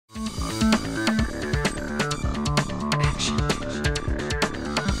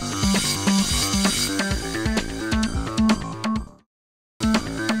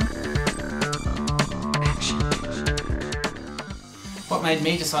made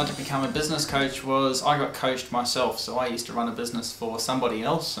me decide to become a business coach was I got coached myself. So I used to run a business for somebody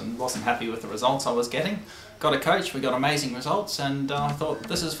else and wasn't happy with the results I was getting. Got a coach, we got amazing results, and I thought,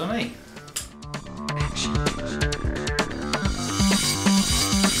 this is for me.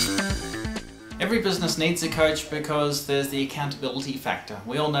 Every business needs a coach because there's the accountability factor.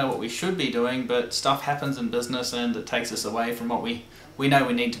 We all know what we should be doing, but stuff happens in business and it takes us away from what we know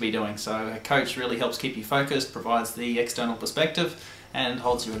we need to be doing. So a coach really helps keep you focused, provides the external perspective, and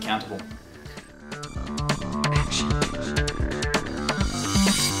holds you accountable.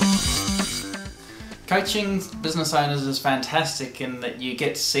 Coaching business owners is fantastic in that you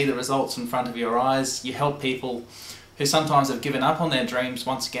get to see the results in front of your eyes. You help people who sometimes have given up on their dreams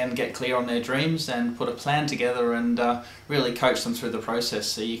once again get clear on their dreams and put a plan together and really coach them through the process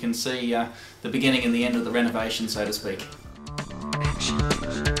so you can see the beginning and the end of the renovation, so to speak.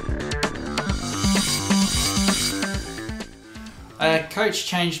 A coach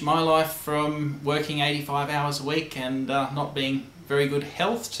changed my life from working 85 hours a week and not being very good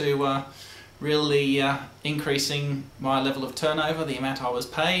health to really increasing my level of turnover. The amount I was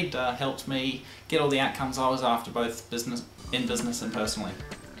paid helped me get all the outcomes I was after, both in business and personally.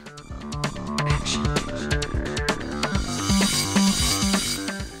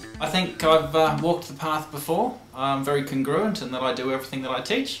 I think I've walked the path before. I'm very congruent in that I do everything that I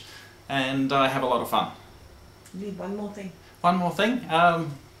teach, and I have a lot of fun. You need one more thing. One more thing?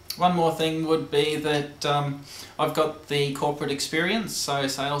 One more thing would be that I've got the corporate experience, so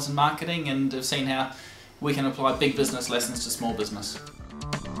sales and marketing, and have seen how we can apply big business lessons to small business.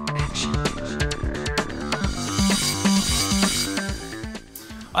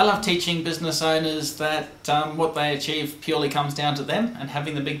 I love teaching business owners that what they achieve purely comes down to them and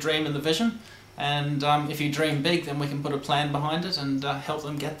having the big dream and the vision. And if you dream big, then we can put a plan behind it and help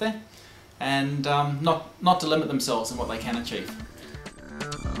them get there. And not to limit themselves in what they can achieve.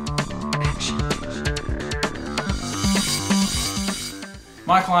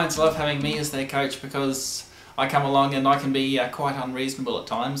 My clients love having me as their coach because I come along and I can be quite unreasonable at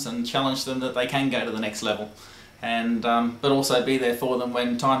times and challenge them that they can go to the next level, and but also be there for them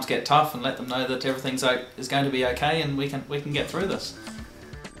when times get tough and let them know that everything is going to be okay and we can get through this.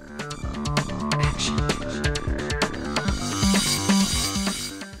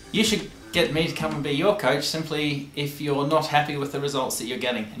 You should get me to come and be your coach simply if you're not happy with the results that you're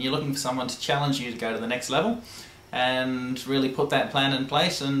getting and you're looking for someone to challenge you to go to the next level and really put that plan in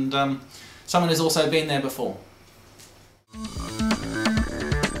place, and someone who's also been there before.